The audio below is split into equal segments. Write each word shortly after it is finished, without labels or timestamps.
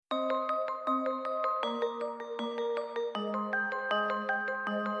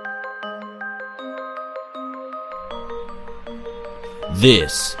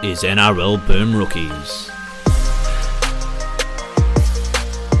This is NRL Boom Rookies.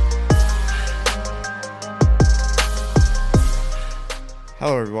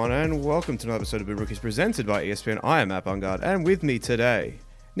 Hello everyone and welcome to another episode of Boom Rookies presented by ESPN. I am Matt Bungard and with me today,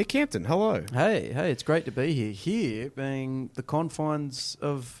 Nick Campton. Hello. Hey, it's great to be here. Here being the confines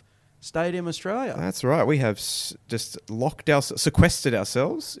of Stadium Australia. That's right. We have just sequestered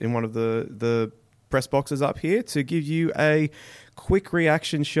ourselves in one of the press boxes up here to give you a quick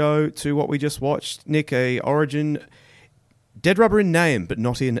reaction show to what we just watched. Nick, a Origin dead rubber in name, but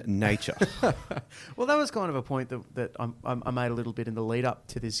not in nature. Well, that was kind of a point that I made a little bit in the lead up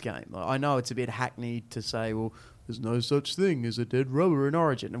to this game. Like, I know it's a bit hackneyed to say, well, there's no such thing as a dead rubber in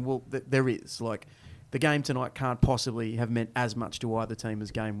Origin. And well, there is. Like, the game tonight can't possibly have meant as much to either team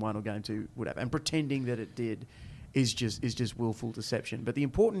as game one or game two would have. And pretending that it did is just willful deception. But the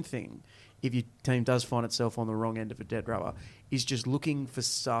important thing, if your team does find itself on the wrong end of a dead rubber, is just looking for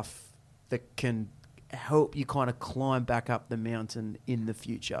stuff that can help you kind of climb back up the mountain in the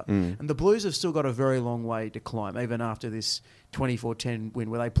future. And the Blues have still got a very long way to climb, even after this 24-10 win,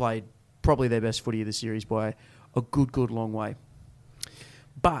 where they played probably their best footy of the series by a good long way.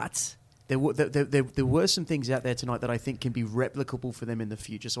 But there were some things out there tonight that I think can be replicable for them in the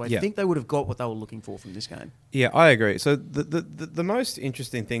future. So I think they would have got what they were looking for from this game. Yeah, I agree. So the most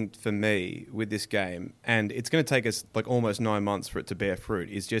interesting thing for me with this game, and it's going to take us like almost 9 months for it to bear fruit,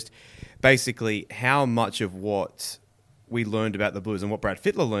 is just basically how much of what we learned about the Blues and what Brad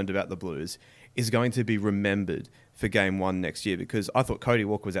Fittler learned about the Blues is going to be remembered for Game 1 next year, because I thought Cody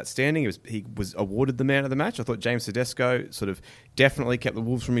Walker was outstanding. He was awarded the man of the match. I thought James Tedesco sort of definitely kept the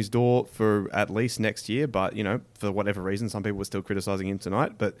wolves from his door for at least next year, but, you know, for whatever reason, some people were still criticising him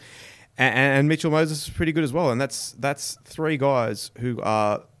tonight. But and Mitchell Moses is pretty good as well, and that's three guys who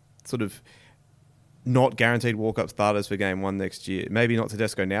are sort of not guaranteed walk-up starters for Game 1 next year. Maybe not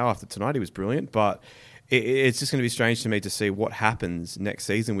Tedesco now after tonight. He was brilliant, but it's just going to be strange to me to see what happens next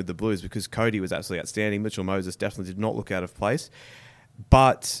season with the Blues, because Cody was absolutely outstanding. Mitchell Moses definitely did not look out of place.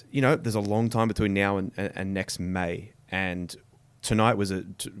 But, you know, there's a long time between now and next May. And tonight was a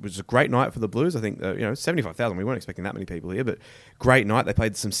great night for the Blues. I think, 75,000. We weren't expecting that many people here, but great night. They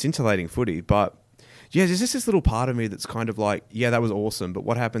played some scintillating footy. But, yeah, there's just this little part of me that's kind of like, yeah, that was awesome. But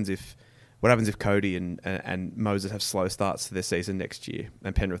what happens if Cody and Moses have slow starts to their season next year,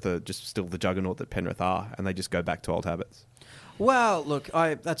 and Penrith are just still the juggernaut that Penrith are, and they just go back to old habits? Well, look,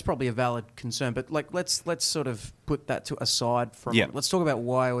 that's probably a valid concern, but like let's sort of put that to aside for a moment. Let's talk about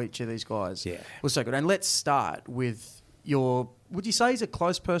why each of these guys was so good, and let's start with would you say he's a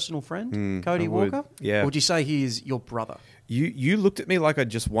close personal friend, Cody Walker? Yeah. Or would you say he is your brother? You looked at me like I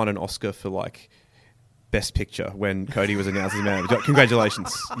just won an Oscar for like Best Picture when Cody was announced as man.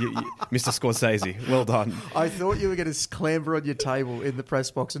 Congratulations, Mr. Scorsese. Well done. I thought you were going to clamber on your table in the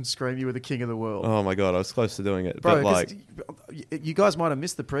press box and scream you were the king of the world. Oh my God, I was close to doing it. Bro, but you guys might have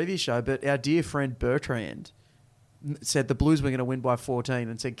missed the previous show, but our dear friend Bertrand said the Blues were going to win by 14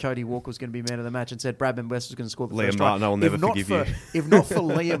 and said Cody Walker was going to be man of the match and said Bradman West was going to score the first try. Liam Martin, I will never forgive you. If not for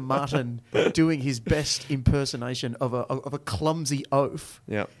Liam Martin doing his best impersonation of a clumsy oath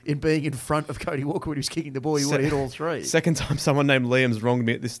in being in front of Cody Walker when he was kicking the ball, he would have hit all three. Second time someone named Liam's wronged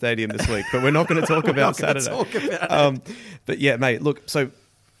me at this stadium this week, but we're not going to talk about Saturday. But yeah, mate, look,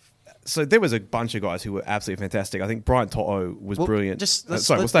 so there was a bunch of guys who were absolutely fantastic. I think Brian To'o was brilliant. We'll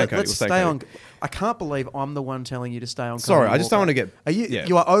stay on Cody. Let's stay on. I can't believe I'm the one telling you to stay on Cody. Sorry, I just don't want to get...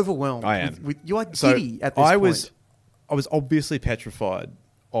 You are overwhelmed. I am. You are giddy at this point. I was obviously petrified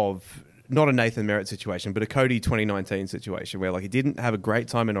of not a Nathan Merritt situation, but a Cody 2019 situation where like he didn't have a great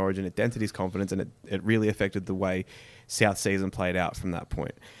time in Origin. It dented his confidence, and it really affected the way South season played out from that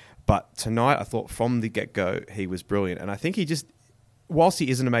point. But tonight, I thought from the get-go, he was brilliant. And I think he just... Whilst he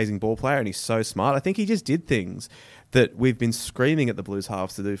is an amazing ball player and he's so smart, I think he just did things that we've been screaming at the Blues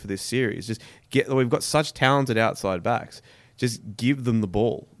halves to do for this series. We've got such talented outside backs. Just give them the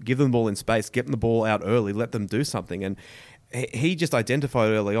ball. Give them the ball in space. Get them the ball out early. Let them do something. And he just identified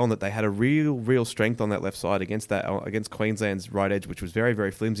early on that they had a real strength on that left side against Queensland's right edge, which was very,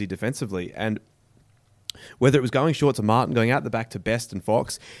 very flimsy defensively. And whether it was going short to Martin, going out the back to Best and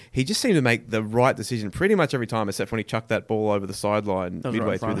Fox, he just seemed to make the right decision pretty much every time, except when he chucked that ball over the sideline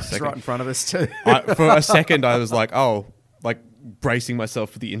midway through the second. Right in front of us too. For a second, I was like, bracing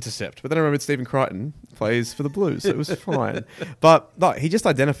myself for the intercept. But then I remembered Stephen Crichton plays for the Blues, so it was fine. But no, he just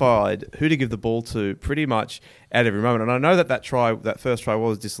identified who to give the ball to pretty much at every moment. And I know that first try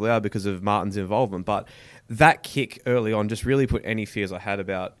was disallowed because of Martin's involvement, but that kick early on just really put any fears I had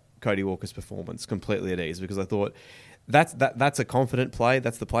about Cody Walker's performance completely at ease, because I thought that's a confident play.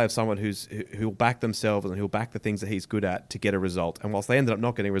 That's the play of someone who'll back themselves and who'll back the things that he's good at to get a result. And whilst they ended up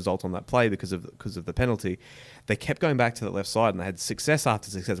not getting a result on that play because of the penalty, they kept going back to the left side and they had success after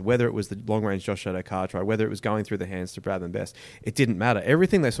success. Whether it was the long range Josh Adokar try, whether it was going through the hands to Bradman Best, it didn't matter.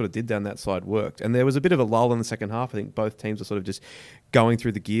 Everything they sort of did down that side worked. And there was a bit of a lull in the second half. I think both teams were sort of just going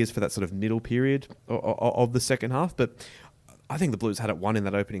through the gears for that sort of middle period of the second half. But I think the Blues had it won in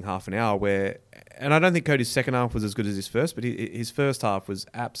that opening half an hour and I don't think Cody's second half was as good as his first, but his first half was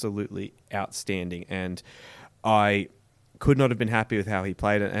absolutely outstanding. And I could not have been happy with how he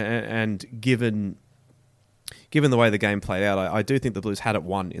played. And given the way the game played out, I do think the Blues had it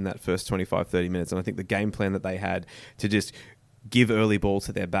won in that first 25, 30 minutes. And I think the game plan that they had to just give early balls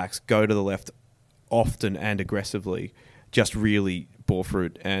to their backs, go to the left often and aggressively, just really bore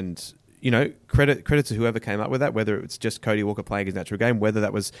fruit. And credit to whoever came up with that, whether it's just Cody Walker playing his natural game, whether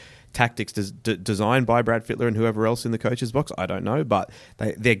that was tactics designed by Brad Fittler and whoever else in the coach's box, I don't know. But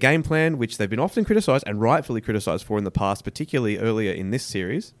their game plan, which they've been often criticised and rightfully criticised for in the past, particularly earlier in this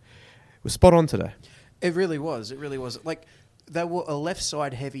series, was spot on today. It really was. It really was. Like, they were a left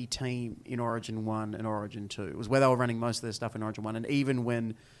side heavy team in Origin 1 and Origin 2. It was where they were running most of their stuff in Origin 1. And even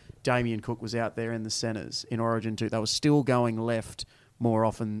when Damien Cook was out there in the centres in Origin 2, they were still going left more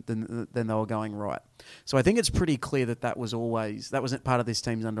often than they were going right. So I think it's pretty clear that wasn't part of this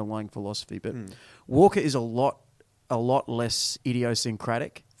team's underlying philosophy. But Walker is a lot less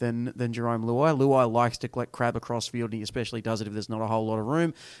idiosyncratic than Jarome Luai. Luai likes to let crab across field, and he especially does it if there's not a whole lot of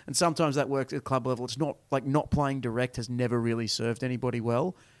room. And sometimes that works at club level. It's not like not playing direct has never really served anybody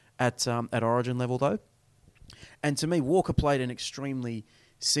well at Origin level though. And to me, Walker played an extremely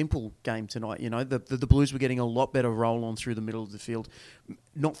simple game tonight. The Blues were getting a lot better roll on through the middle of the field,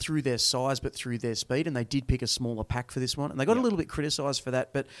 not through their size but through their speed, and they did pick a smaller pack for this one, and they got a little bit criticised for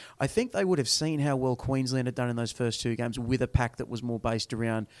that, but I think they would have seen how well Queensland had done in those first two games with a pack that was more based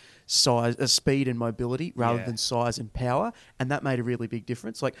around speed and mobility rather than size and power, and that made a really big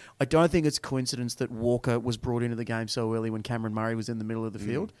difference. Like, I don't think it's a coincidence that Walker was brought into the game so early when Cameron Murray was in the middle of the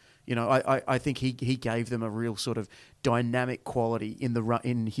field. I think he gave them a real sort of dynamic quality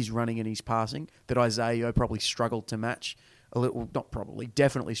in his running and his passing that Isaiah Yeo probably struggled to match a little. Not probably,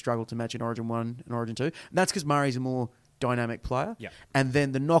 definitely struggled to match in Origin 1 and Origin 2. And that's because Murray's a more dynamic player. Yeah. And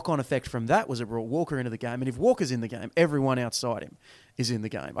then the knock-on effect from that was it brought Walker into the game. And if Walker's in the game, everyone outside him is in the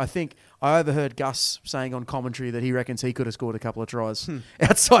game. I think I overheard Gus saying on commentary that he reckons he could have scored a couple of tries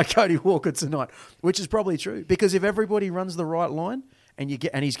outside Cody Walker tonight, which is probably true. Because if everybody runs the right line, and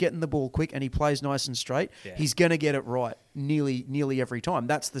he's getting the ball quick and he plays nice and straight, he's going to get it right nearly every time.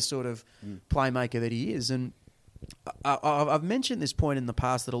 That's the sort of playmaker that he is. And I've mentioned this point in the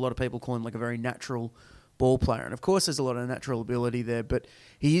past that a lot of people call him like a very natural ball player. And of course there's a lot of natural ability there, but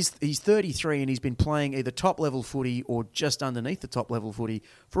he's 33 and he's been playing either top level footy or just underneath the top level footy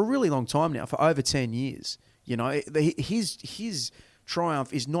for a really long time now, for over 10 years. His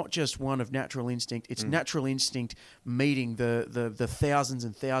triumph is not just one of natural instinct. It's natural instinct meeting the thousands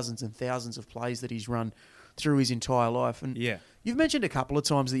and thousands and thousands of plays that he's run through his entire life. And you've mentioned a couple of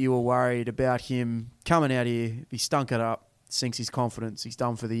times that you were worried about him coming out here. He stunk it up, sinks his confidence. He's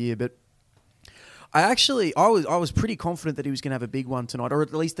done for the year. But I was pretty confident that he was going to have a big one tonight, or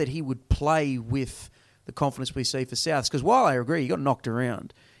at least that he would play with the confidence we see for Souths. Because while I agree, he got knocked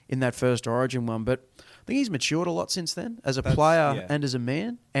around in that first Origin one, but I think he's matured a lot since then as a player and as a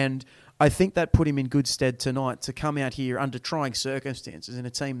man, and I think that put him in good stead tonight to come out here under trying circumstances in a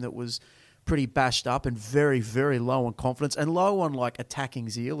team that was pretty bashed up and very, very low on confidence and low on like attacking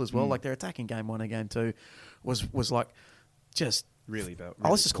zeal as well. Like their attacking game 1 and game 2 was like just really bad.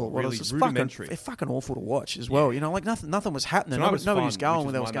 Let's just call it what really it was. rudimentary. Fucking awful to watch as well. Like nothing was happening. Nobody was going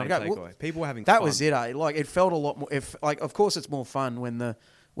where they was going to go. People were having that fun. was it. Like it felt a lot more. Of course, it's more fun when the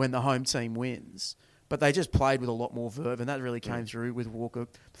home team wins. But they just played with a lot more verve, and that really came through with Walker.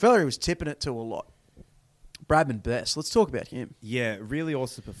 The fella who was tipping it to a lot. Bradman Best. Let's talk about him. Yeah, really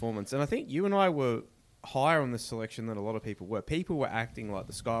awesome performance. And I think you and I were higher on this selection than a lot of people were. People were acting like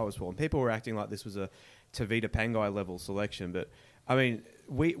the sky was falling. People were acting like this was a Tavita Pangai level selection. But, I mean,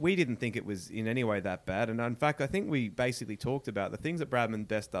 we didn't think it was in any way that bad. And, in fact, I think we basically talked about the things that Bradman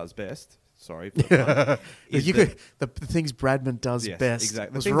Best does best. Sorry. The things Bradman does best.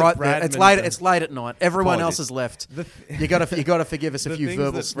 Exactly. Was right there. It's late at night. Everyone else has left. You got to forgive us a few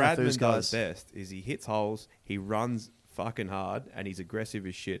verbal snafus, guys. Bradman does best is he hits holes, he runs fucking hard, and he's aggressive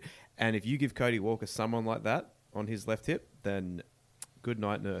as shit. And if you give Cody Walker someone like that on his left hip, then good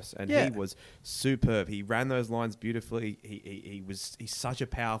night, nurse. And he was superb. He ran those lines beautifully. He's such a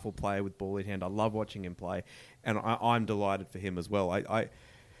powerful player with ball in hand. I love watching him play, and I'm delighted for him as well.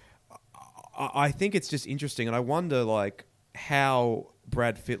 I think it's just interesting, and I wonder like how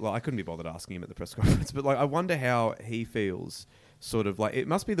Brad Fittler. I couldn't be bothered asking him at the press conference, but like I wonder how he feels. Sort of like it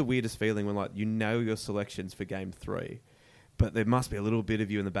must be the weirdest feeling when like you know your selections for game 3, but there must be a little bit of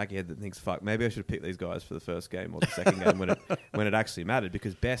you in the back of your head that thinks, "Fuck, maybe I should pick these guys for the first game or the second game when it actually mattered."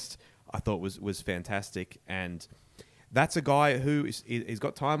 Because Best, I thought was fantastic, and that's a guy who he's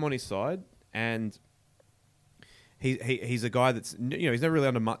got time on his side, and he's a guy that's he's never really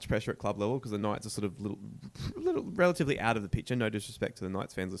under much pressure at club level because the Knights are sort of little relatively out of the picture. No disrespect to the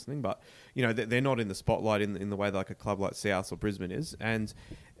Knights fans listening, but they're not in the spotlight in the way that like a club like South or Brisbane is, and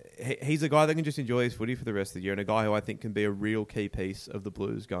he's a guy that can just enjoy his footy for the rest of the year, and a guy who I think can be a real key piece of the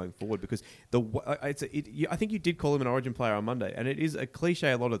Blues going forward. Because I think you did call him an Origin player on Monday, and it is a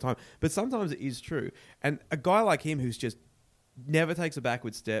cliche a lot of the time, but sometimes it is true. And a guy like him who's just never takes a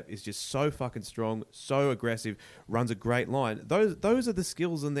backward step, is just so fucking strong, so aggressive, runs a great line. Those are the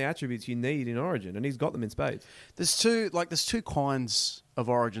skills and the attributes you need in Origin, and he's got them in spades. There's two kinds of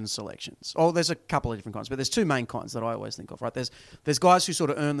Origin selections. Oh, there's a couple of different kinds, but there's two main kinds that I always think of. Right? There's guys who sort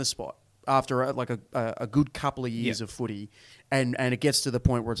of earn the spot after a good couple of years of footy, and it gets to the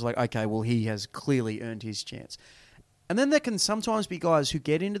point where it's like, okay, well, he has clearly earned his chance. And then there can sometimes be guys who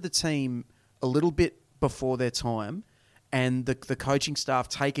get into the team a little bit before their time, and the coaching staff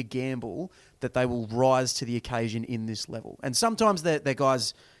take a gamble that they will rise to the occasion in this level. And sometimes they're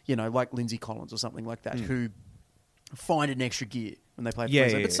guys, like Lindsay Collins or something like that, who find an extra gear when they play for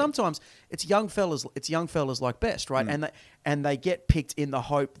Queensland. But sometimes it's young fellas like Best, right? And they get picked in the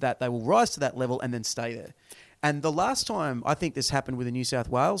hope that they will rise to that level and then stay there. And the last time I think this happened with a New South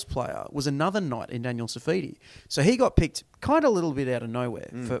Wales player was another night in Daniel Safidi. So he got picked kind of a little bit out of nowhere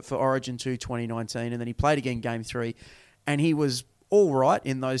for Origin 2 2019, and then he played again Game 3. And he was all right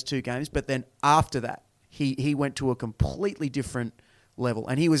in those 2 games, but then after that, he went to a completely different level.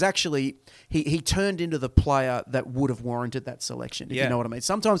 And he was actually, he turned into the player that would have warranted that selection, if you know what I mean.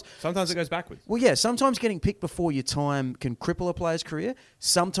 Sometimes it goes backwards. Well, yeah, sometimes getting picked before your time can cripple a player's career.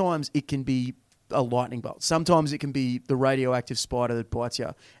 Sometimes it can be a lightning bolt. Sometimes it can be the radioactive spider that bites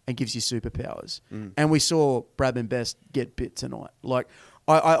you and gives you superpowers. And we saw Bradman Best get bit tonight. Like,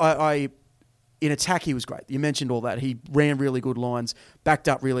 I in attack, he was great. You mentioned all that. He ran really good lines, backed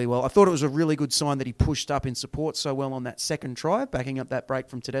up really well. I thought it was a really good sign that he pushed up in support so well on that second try, backing up that break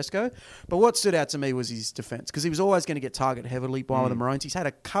from Tedesco. But what stood out to me was his defence, because he was always going to get targeted heavily by the Maroons. He's had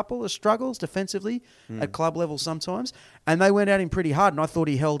a couple of struggles defensively at club level sometimes, and they went at him pretty hard, and I thought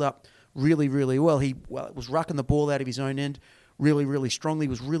he held up really, really well. He was rucking the ball out of his own end really, really strongly. He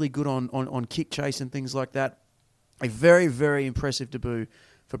was really good on kick chase and things like that. A very, very impressive debut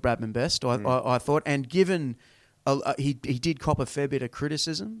for Bradman Best, I thought. And given he did cop a fair bit of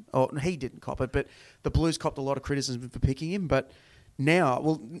criticism, or he didn't cop it, but the Blues copped a lot of criticism for picking him. But now,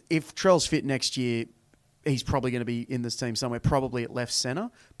 well, if Trell's fit next year, he's probably going to be in this team somewhere, probably at left centre.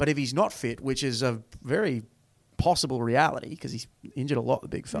 But if he's not fit, which is a very possible reality because he's injured a lot, the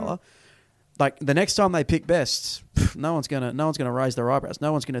big fella. Like the next time they pick Best, no one's gonna raise their eyebrows.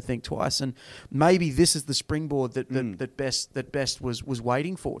 No one's gonna think twice. And maybe this is the springboard that Best was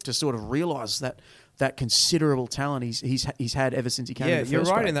waiting for, to sort of realise that considerable talent he's had ever since he came. Yeah, to the you're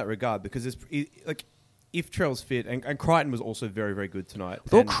first right grade. in that regard, because it's like if Trell's fit, and Crichton was also very, very good tonight. I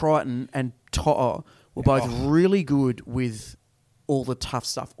thought Crichton and To'o were both really good with all the tough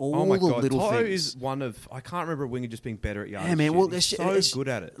stuff, all the little To'o things. is one of, I can't remember a winger just being better at yardage. Yeah, man. Well, he's so good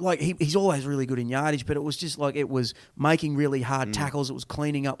at it. Like he's always really good in yardage, but it was just like it was making really hard tackles. It was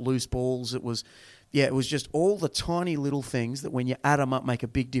cleaning up loose balls. It was just all the tiny little things that when you add them up make a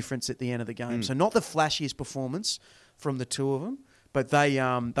big difference at the end of the game. So not the flashiest performance from the two of them, but they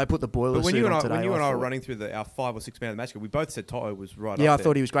put the boiler suit on today. When you and I were running through our 5 or 6 man of the match, we both said To'o was right. Yeah, up I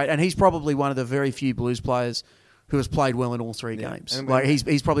thought he was great, and he's probably one of the very few Blues players who has played well in all 3 games. And like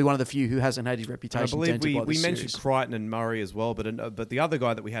he's probably one of the few who hasn't had his reputation I dented believe by the we series. mentioned Crichton and Murray as well, but the other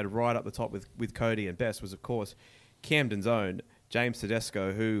guy that we had right up the top with Cody and Best was, of course, Camden's own James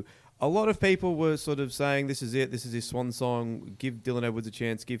Tedesco, who a lot of people were sort of saying, this is it, this is his swan song, give Dylan Edwards a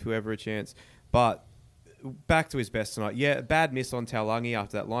chance, give whoever a chance. But back to his best tonight. Yeah, bad miss on Taulangi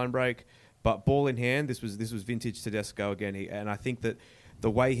after that line break, but ball in hand, this was vintage Tedesco again. And I think that the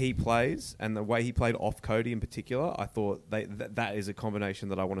way he plays and the way he played off Cody in particular, I thought that is a combination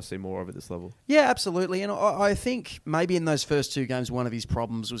that I want to see more of at this level. Yeah, absolutely. And I think maybe in those first 2 games, one of his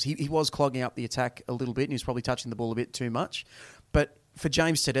problems was he was clogging up the attack a little bit, and he was probably touching the ball a bit too much. But for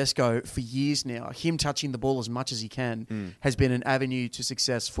James Tedesco, for years now, him touching the ball as much as he can has been an avenue to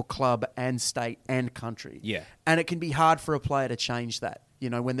success for club and state and country. Yeah. And it can be hard for a player to change that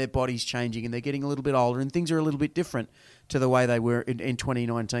when their body's changing and they're getting a little bit older and things are a little bit different to the way they were in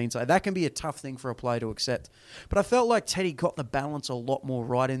 2019. So that can be a tough thing for a player to accept. But I felt like Teddy got the balance a lot more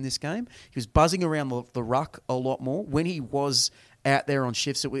right in this game. He was buzzing around the ruck a lot more. When he was out there on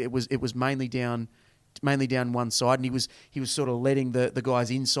shifts, it was mainly down one side, and he was sort of letting the guys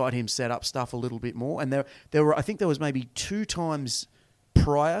inside him set up stuff a little bit more. And I think there was maybe 2 times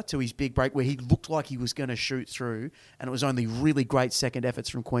prior to his big break where he looked like he was going to shoot through, and it was only really great second efforts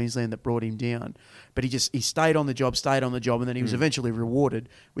from Queensland that brought him down. But he stayed on the job, and then he was eventually rewarded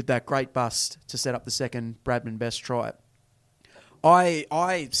with that great bust to set up the second Bradman Best try.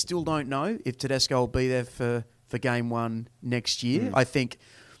 I still don't know if Tedesco will be there for game 1 next year. I think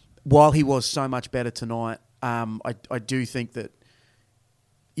while he was so much better tonight, I do think that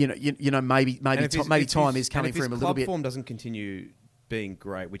maybe time is coming for him a little bit. If his club form doesn't continue being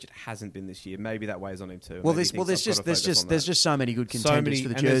great, which it hasn't been this year, maybe that weighs on him too. Well, there's just so many good contenders for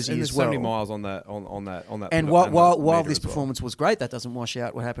the jersey as well. So many miles on that. And while this performance was great, that doesn't wash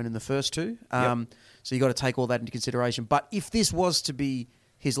out what happened in the first 2. So you got to take all that into consideration. But if this was to be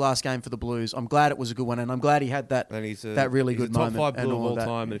his last game for the Blues, I'm glad it was a good one, and I'm glad he had that really good moment. He's a top 5 Blue of all that.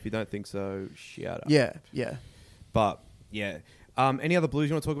 time, and if you don't think so, shout out. Yeah. But yeah. Any other Blues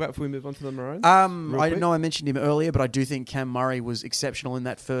you want to talk about before we move on to the Maroons? I know I mentioned him earlier, but I do think Cam Murray was exceptional in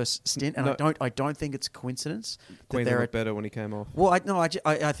that first stint, and I don't think it's a coincidence that Queensland looked better when he came off. Well, I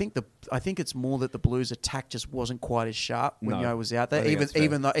think it's more that the Blues' attack just wasn't quite as sharp when Yo was out there,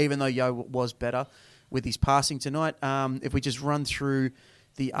 even though Yo was better with his passing tonight. If we just run through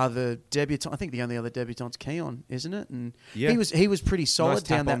the other debutant, I think the only other debutant's Keon, isn't it? And he was pretty solid nice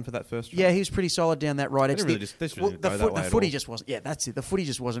down that for that first. Yeah, he was pretty solid down that right edge. The footy just wasn't. Yeah, that's it. The footy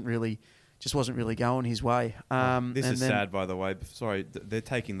just wasn't really going his way. This is sad, by the way. Sorry, they're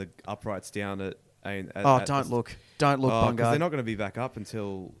taking the uprights down at. Don't look, Bungo. Because they're not going to be back up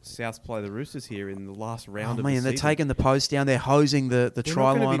until South play the Roosters here in the last round of the season. They're taking the post down. They're hosing the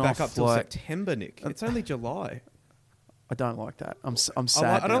try line off. They're not going to be back up till September, Nick. It's only July. I don't like that. I'm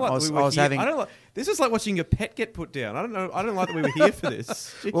sad. I don't like this is like watching your pet get put down. I don't know. I don't like that we were here for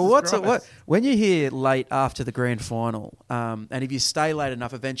this. Well, when you're here late after the grand final, and if you stay late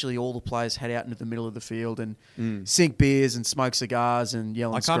enough, eventually all the players head out into the middle of the field and sink beers and smoke cigars and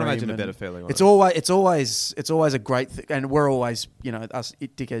yell and I can't imagine a better feeling. It's always a great thing, and we're always, us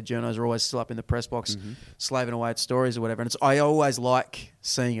dickhead journos are always still up in the press box, slaving away at stories or whatever. And I always like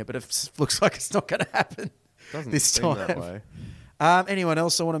seeing it, but it looks like it's not going to happen. Doesn't this seem time. That way. Anyone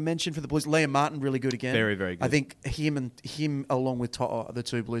else I want to mention for the Blues? Liam Martin, really good again. Very, very good. I think him along with the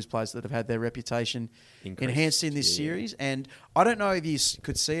 2 Blues players that have had their reputation enhanced in this series. And I don't know if you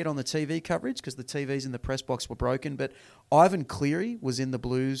could see it on the TV coverage because the TVs in the press box were broken, but Ivan Cleary was in the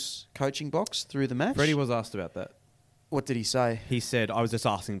Blues coaching box through the match. Freddie was asked about that. What did he say? He said, I was just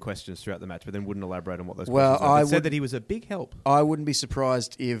asking questions throughout the match, but then wouldn't elaborate on what those questions were. He said that he was a big help. I wouldn't be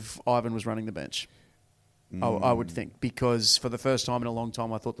surprised if Ivan was running the bench. I would think, because for the first time in a long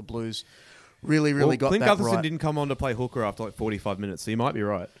time, I thought the Blues really got Clint that Gutherson right. didn't come on to play hooker after like 45 minutes, so you might be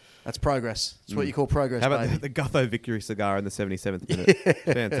right. That's progress. That's what you call progress, How about baby. the Gutho victory cigar in the 77th minute?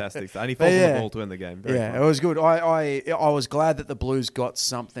 Fantastic. And he falls on the ball to end the game. Very fun. It was good. I was glad that the Blues got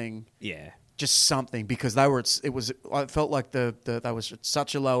something. Yeah. Just something, because they were. I felt like they was at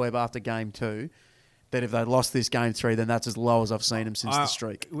such a low ebb after game 2. That if they lost this game 3, then that's as low as I've seen them since the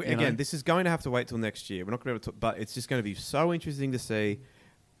streak. Again, this is going to have to wait till next year. We're not going to be able to, but it's just going to be so interesting to see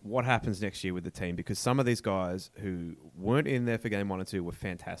what happens next year with the team, because some of these guys who weren't in there for game 1 and 2 were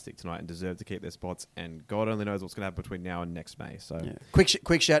fantastic tonight and deserve to keep their spots. And God only knows what's going to happen between now and next May. So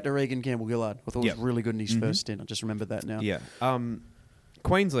quick shout to Regan Campbell-Gillard. I thought it was really good in his first stint. I just remembered that now. Yeah.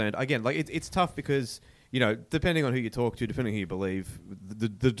 Queensland again, like it's tough because. Depending on who you talk to, depending on who you believe,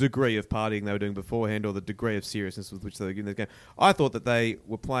 the degree of partying they were doing beforehand or the degree of seriousness with which they were getting the game, I thought that they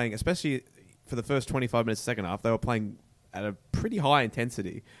were playing, especially for the first 25 minutes of the second half, they were playing at a pretty high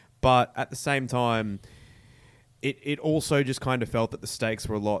intensity. But at the same time, it also just kind of felt that the stakes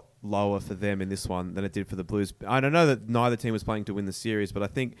were a lot lower for them in this one than it did for the Blues. I don't know that neither team was playing to win the series, but I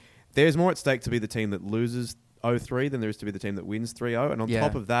think there's more at stake to be the team that loses 0-3 than there is to be the team that wins 3-0. And on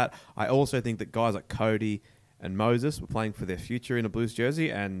top of that, I also think that guys like Cody and Moses were playing for their future in a Blues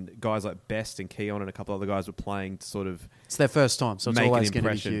jersey, and guys like Best and Keon and a couple other guys were playing to sort of... It's their first time, so it's always going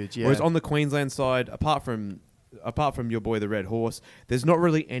to be huge. Yeah. Whereas on the Queensland side, apart from your boy, the Red Horse, there's not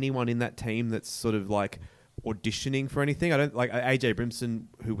really anyone in that team that's sort of like auditioning for anything. I don't like AJ Brimson,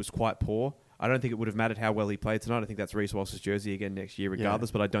 who was quite poor. I don't think it would have mattered how well he played tonight. I think that's Reece Walsh's jersey again next year, regardless.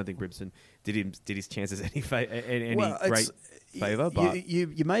 But I don't think Brimson did his chances any great favour. But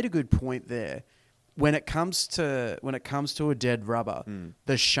you made a good point there. when it comes to a dead rubber,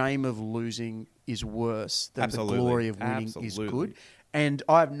 the shame of losing is worse than Absolutely. the glory of winning is good. And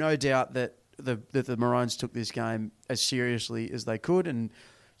I have no doubt that the Maroons took this game as seriously as they could. And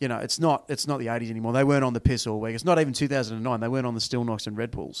you know, it's not the 80s anymore. They weren't on the piss all week. It's not even 2009. They weren't on the Still Knocks and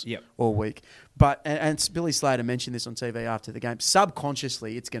Red Bulls all week. But and Billy Slater mentioned this on TV after the game.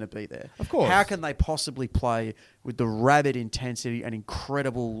 Subconsciously, it's going to be there. Of course. How can they possibly play with the rabid intensity and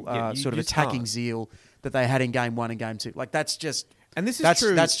incredible sort of attacking zeal that they had in game 1 and game 2? Like that's just and this is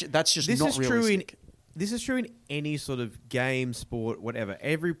true. That's just this not is realistic. True this is true in any sort of game, sport, whatever.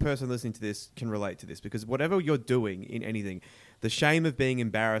 Every person listening to this can relate to this because whatever you're doing in anything, the shame of being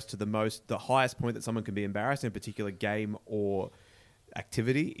embarrassed to the highest point that someone can be embarrassed in a particular game or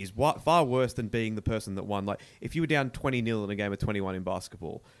activity is far worse than being the person that won. Like if you were down 20-0 in a game of 21 in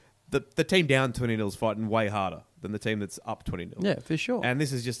basketball, the team down 20-0 is fighting way harder than the team that's up 20-0. Yeah, for sure. And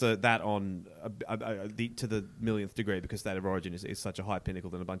this is just that on to the millionth degree because State of Origin is such a high pinnacle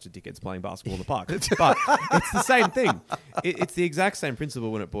than a bunch of dickheads playing basketball in the park. But it's the same thing. It's the exact same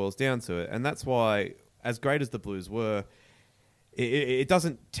principle when it boils down to it. And that's why, as great as the Blues were, it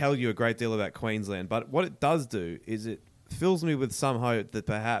doesn't tell you a great deal about Queensland. But what it does do is it fills me with some hope that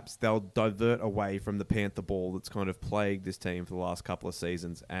perhaps they'll divert away from the Panther ball that's kind of plagued this team for the last couple of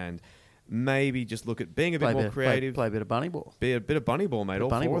seasons and maybe just look at being a bit more creative. Play a bit of bunny ball. Be a bit of bunny ball, mate. All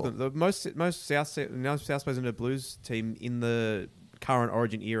bunny four ball. of them. The most South players in the Blues team in the current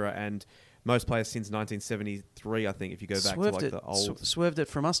Origin era and most players since 1973, I think, if you go back to the old... Swerved it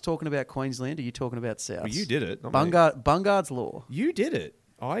from us talking about Queensland, or you talking about South? Well, you did it. Not me. Bungard's Law. You did it.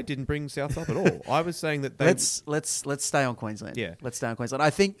 I didn't bring South up at all. I was saying that they... Let's stay on Queensland. Yeah. Let's stay on Queensland. I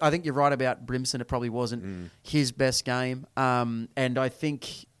think you're right about Brimson. It probably wasn't his best game. And I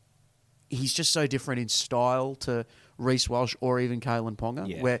think he's just so different in style to Reece Walsh or even Kalen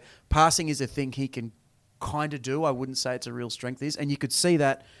Ponga, where passing is a thing he can kind of do. I wouldn't say it's a real strength is. And you could see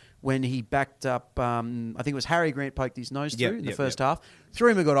that when he backed up, I think it was Harry Grant poked his nose through in the first half. Threw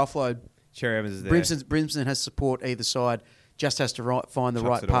him and got offload. Cherry Evans is there. Brimson has support either side. Just has to find the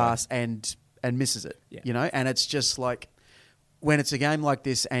right pass and misses it, you know? And it's just like, when it's a game like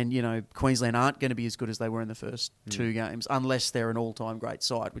this and, you know, Queensland aren't going to be as good as they were in the first two games, unless they're an all-time great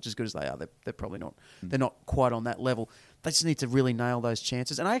side, which as good as they are, they're probably not. They're not quite on that level. They just need to really nail those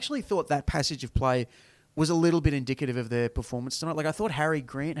chances. And I actually thought that passage of play was a little bit indicative of their performance tonight. Like, I thought Harry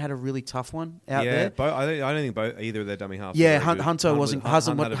Grant had a really tough one out there. Yeah, I don't think either of their dummy halves. Yeah, Hunter wasn't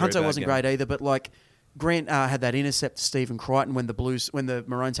great either, but like, Grant had that intercept to Stephen Crichton when the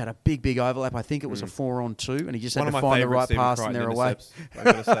Maroons had a big overlap. I think it was a 4-on-2, and he just had to find the right pass and they're away. I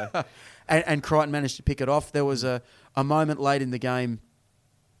gotta say. and Crichton managed to pick it off. There was a moment late in the game.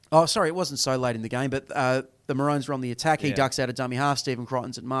 Oh, sorry, it wasn't so late in the game, but the Maroons were on the attack. He ducks out a dummy half. Stephen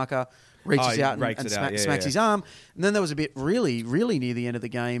Crichton's at marker, reaches out and smacks his arm. And then there was a bit really near the end of the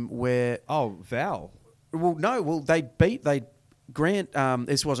game where... Oh, Val. Grant,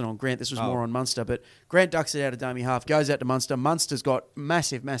 this wasn't on Grant, this was more on Munster, but Grant ducks it out of dummy half, goes out to Munster. Munster's got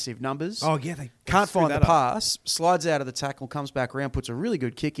massive numbers. Oh, yeah. They can't find the pass, slides out of the tackle, comes back around, puts a really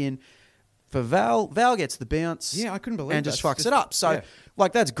good kick in for Val. Val gets the bounce. Yeah, I couldn't believe and just fucks it up. So,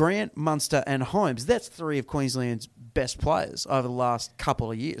 that's Grant, Munster, and Holmes. That's three of Queensland's best players over the last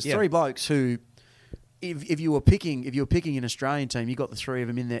couple of years. Yeah. Three blokes who... If you were picking an Australian team, you got the three of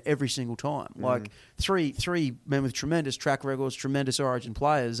them in there every single time. Like three men with tremendous track records, tremendous Origin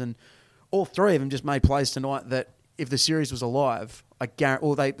players, and all three of them just made plays tonight that if the series was alive,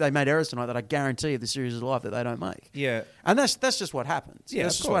 they made errors tonight that I guarantee if the series is alive that they don't make. Yeah, and that's just what happens. Yeah,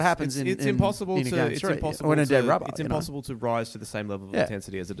 that's just what happens. It's impossible to rise to the same level of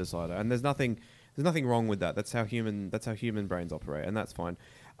intensity as a decider, and there's nothing wrong with that. That's how human brains operate, and that's fine.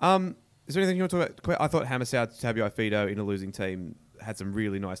 Is there anything you want to talk about? I thought Hamiso Tabuai-Fidow in a losing team had some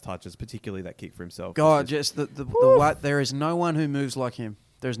really nice touches, particularly that kick for himself. God, just the way, there is no one who moves like him.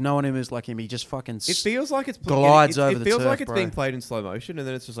 There's no one who moves like him. He just fucking glides over the turf. It feels like it's being played in slow motion, and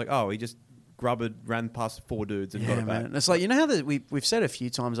then it's just like, he just ran past four dudes and got it back. Man. It's like, you know how we've said a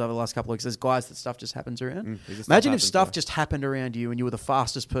few times over the last couple of weeks, there's guys that stuff just happens around. Imagine if stuff just happened around you and you were the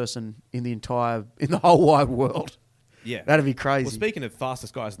fastest person in the whole wide world. Yeah, that'd be crazy. Well, speaking of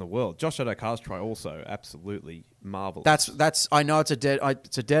fastest guys in the world, Josh Addo-Carr's try also absolutely marvelous. That's. I know it's a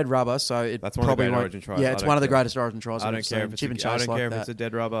dead rubber, so that's one probably of the great Origin tries. Yeah, it's one of the greatest Origin tries. I don't care if it's a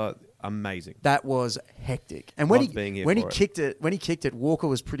dead rubber. Amazing. That was hectic. And when he kicked it, Walker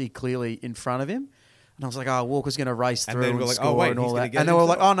was pretty clearly in front of him. And I was like, Walker's going to race through and score and all that. And they were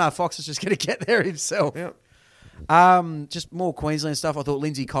like, no, Fox is just going to get there himself. Yep. Just more Queensland stuff. I thought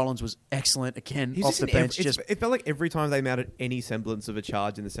Lindsay Collins was excellent again He's off the in bench. it felt like every time they mounted any semblance of a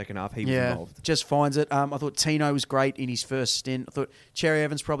charge in the second half, he was involved. Just finds it. I thought Tino was great in his first stint. I thought Cherry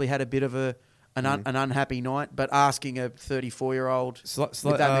Evans probably had a bit of an unhappy night, but asking a 34-year-old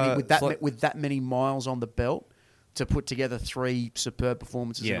with that many miles on the belt to put together 3 superb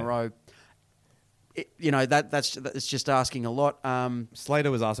performances in a row, that's just asking a lot.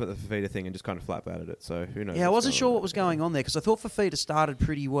 Slater was asked about the Fafita thing and just kind of flat-batted it, so who knows? Yeah, I wasn't sure what was going on there because I thought Fafita started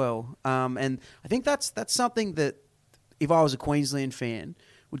pretty well, and I think that's something that if I was a Queensland fan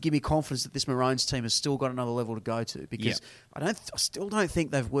would give me confidence that this Maroons team has still got another level to go to because I still don't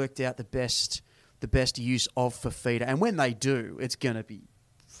think they've worked out the best use of Fafita, and when they do, it's going to be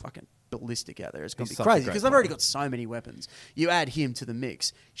fucking ballistic out there. It's going to be crazy because they've already got so many weapons. You add him to the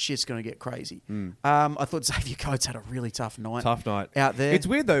mix, shit's going to get crazy. I thought Xavier Coates had a really tough night out there. It's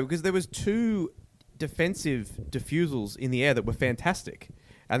weird though because there was 2 defensive defusals in the air that were fantastic.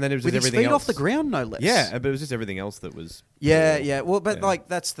 And then it was with just his everything feet else. off the ground, no less. Yeah, but it was just everything else that was... Yeah. Well, but like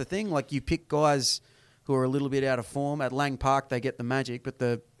that's the thing. Like you pick guys who are a little bit out of form. At Lang Park, they get the magic, but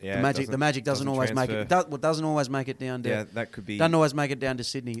the magic doesn't always make it. Doesn't always make it down to... Yeah, that could be... Doesn't always make it down to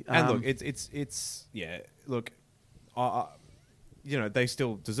Sydney. And look, it's look, they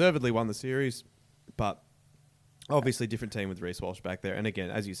still deservedly won the series, but... Obviously, different team with Reece Walsh back there. And again,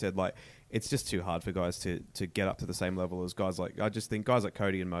 as you said, like it's just too hard for guys to get up to the same level as guys like... I just think guys like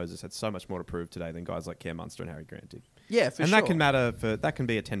Cody and Moses had so much more to prove today than guys like Cam Munster and Harry Grant did. Yeah, for sure. And that can matter that can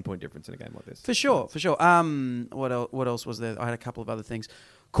be a 10-point difference in a game like this. For sure. What else was there? I had a couple of other things.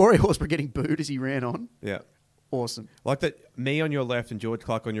 Corey Horsburgh getting booed as he ran on. Yeah. Awesome. Like that, me on your left and George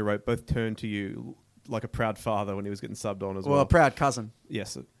Clark on your right both turned to you like a proud father when he was getting subbed on as well. Well, a proud cousin.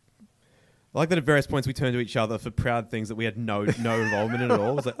 Yes. I like that at various points we turned to each other for proud things that we had no involvement in at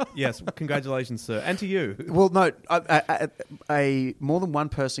all. It was like, yes, congratulations, sir. And to you. Well, no, more than one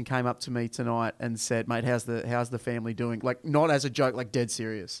person came up to me tonight and said, mate, how's the family doing? Like, not as a joke, like dead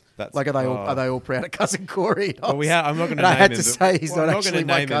serious. Like, are they all proud of cousin Corey? Well, I'm not going to name him. I had to say he's not actually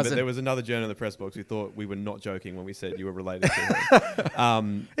my cousin. But there was another journo in the press box who thought we were not joking when we said you were related to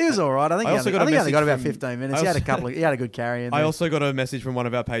him. He was all right. I think he only got about 15 minutes. He had a good carry in there. I also got a message from one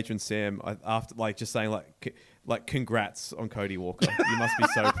of our patrons, Sam, after just saying like congrats on Cody Walker. You must be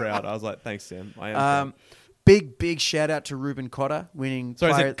so proud. I was like, thanks, Sam. I am. Big shout out to Ruben Cotter winning. So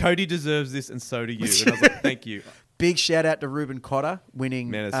I said Cody deserves this, and so do you. And I was like, thank you. Big shout out to Ruben Cotter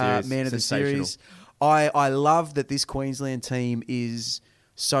winning Man of the Series. I love that this Queensland team is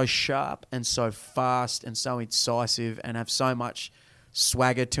so sharp and so fast and so incisive and have so much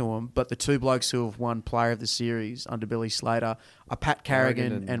swagger to them, but the 2 blokes who have won Player of the Series under Billy Slater are Pat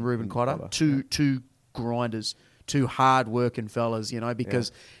Carrigan and Ruben Cotter. Two grinders, 2 hard working fellas,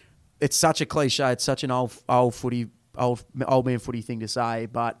 because it's such a cliche, it's such an old man footy thing to say,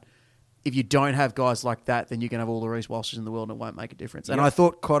 but if you don't have guys like that, then you can have all the Reece Walshes in the world and it won't make a difference. And I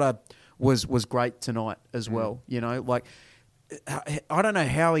thought Cotter was great tonight as well. Like I don't know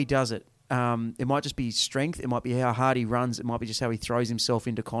how he does it. It might just be strength. It might be how hard he runs. It might be just how he throws himself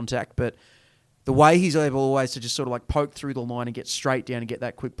into contact. But the way he's able always to just sort of like poke through the line and get straight down and get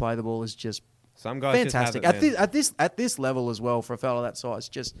that quick play of the ball is just some guys fantastic. Just have it, at this level as well for a fellow that size,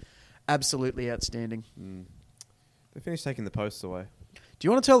 just absolutely outstanding. They finished taking the posts away. Do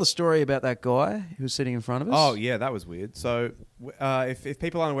you want to tell the story about that guy who was sitting in front of us? Oh, yeah, that was weird. So if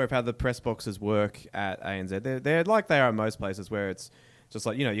people aren't aware of how the press boxes work at ANZ, they're like they are at most places where it's just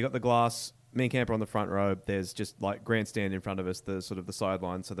like, you got the glass, me and Camper on the front row. There's just like grandstand in front of us, the sort of the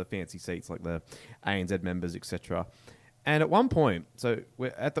sidelines, so the fancy seats like the ANZ members, etc. And at one point, so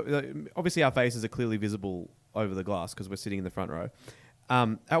we're at obviously our faces are clearly visible over the glass because we're sitting in the front row.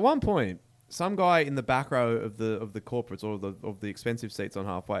 At one point, some guy in the back row of the corporates or of the expensive seats on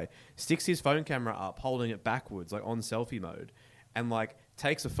halfway sticks his phone camera up, holding it backwards, like on selfie mode, and like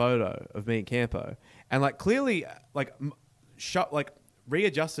takes a photo of me and Campo, and like clearly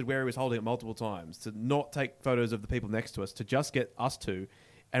readjusted where he was holding it multiple times to not take photos of the people next to us, to just get us two,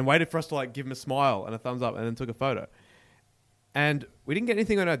 and waited for us to like give him a smile and a thumbs up, and then took a photo. And we didn't get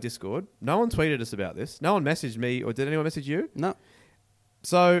anything on our Discord. No one tweeted us about this. No one messaged me, or did anyone message you? No.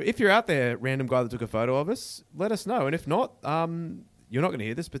 So if you're out there, random guy that took a photo of us, let us know. And if not, you're not going to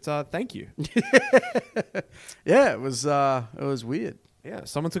hear this, but thank you. Yeah, it was weird. Yeah,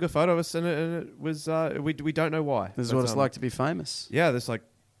 someone took a photo of us, and it was we don't know why. This is what it's like to be famous. Yeah,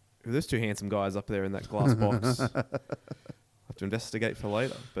 there's 2 handsome guys up there in that glass box. I'll have to investigate for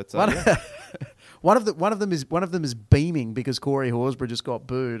later. But one of them is beaming because Corey Horsburgh just got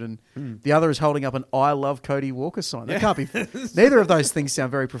booed, and the other is holding up an "I love Cody Walker" sign. That can't be. Neither of those things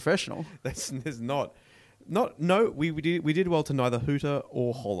sound very professional. There's not. We did well to neither hooter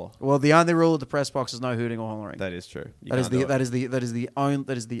or holler. Well, the only rule of the press box is no hooting or hollering. That is true. That is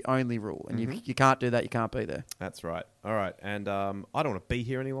the only rule, and you can't do that. You can't be there. That's right. All right, and I don't want to be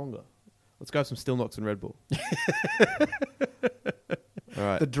here any longer. Let's go have some Still Knocks and Red Bull. All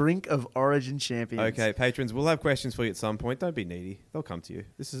right. The drink of Origin champions. Okay, patrons, we'll have questions for you at some point. Don't be needy; they'll come to you.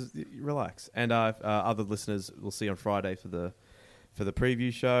 Relax. And other listeners, we'll see you on Friday for the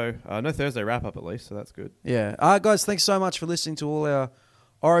preview show. No Thursday wrap up at least, so that's good. Yeah, guys, thanks so much for listening to all our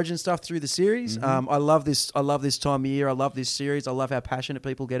Origin stuff through the series. I love this. I love this time of year. I love this series. I love how passionate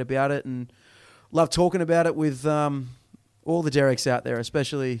people get about it, and love talking about it with all the Derek's out there,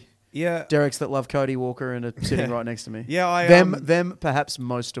 especially. Yeah, Derek's that love Cody Walker and are sitting right next to me. Yeah, them perhaps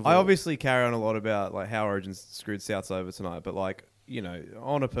most of all. I obviously carry on a lot about like how Origin's screwed Souths over tonight, but like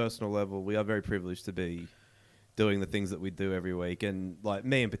on a personal level, we are very privileged to be doing the things that we do every week, and like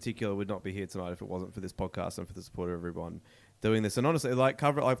me in particular would not be here tonight if it wasn't for this podcast and for the support of everyone doing this. And honestly, like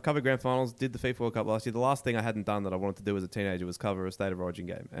I've covered grand finals, did the FIFA World Cup last year. The last thing I hadn't done that I wanted to do as a teenager was cover a State of Origin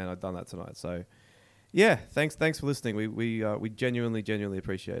game, and I've done that tonight. So. Yeah, thanks for listening. We genuinely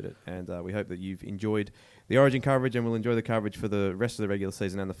appreciate it, and we hope that you've enjoyed the Origin coverage, and will enjoy the coverage for the rest of the regular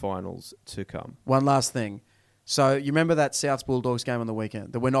season and the finals to come. One last thing. So you remember that Souths Bulldogs game on the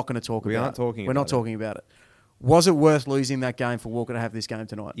weekend that we're not going to talk about? We aren't talking We're not talking about it. Was it worth losing that game for Walker to have this game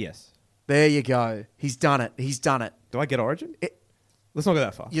tonight? Yes. There you go. He's done it. Do I get Origin? Let's not go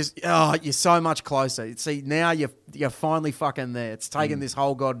that far. You're so much closer. See, now you're finally fucking there. It's taken this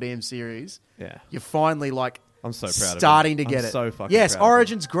whole goddamn series. Yeah. You're finally I'm so proud of him. starting to get it. So fucking yes, proud of him.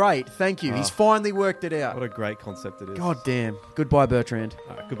 Origin's great. Thank you. He's finally worked it out. What a great concept it is. God damn. Goodbye, Bertrand.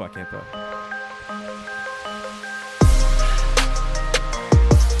 All right, goodbye, Campo.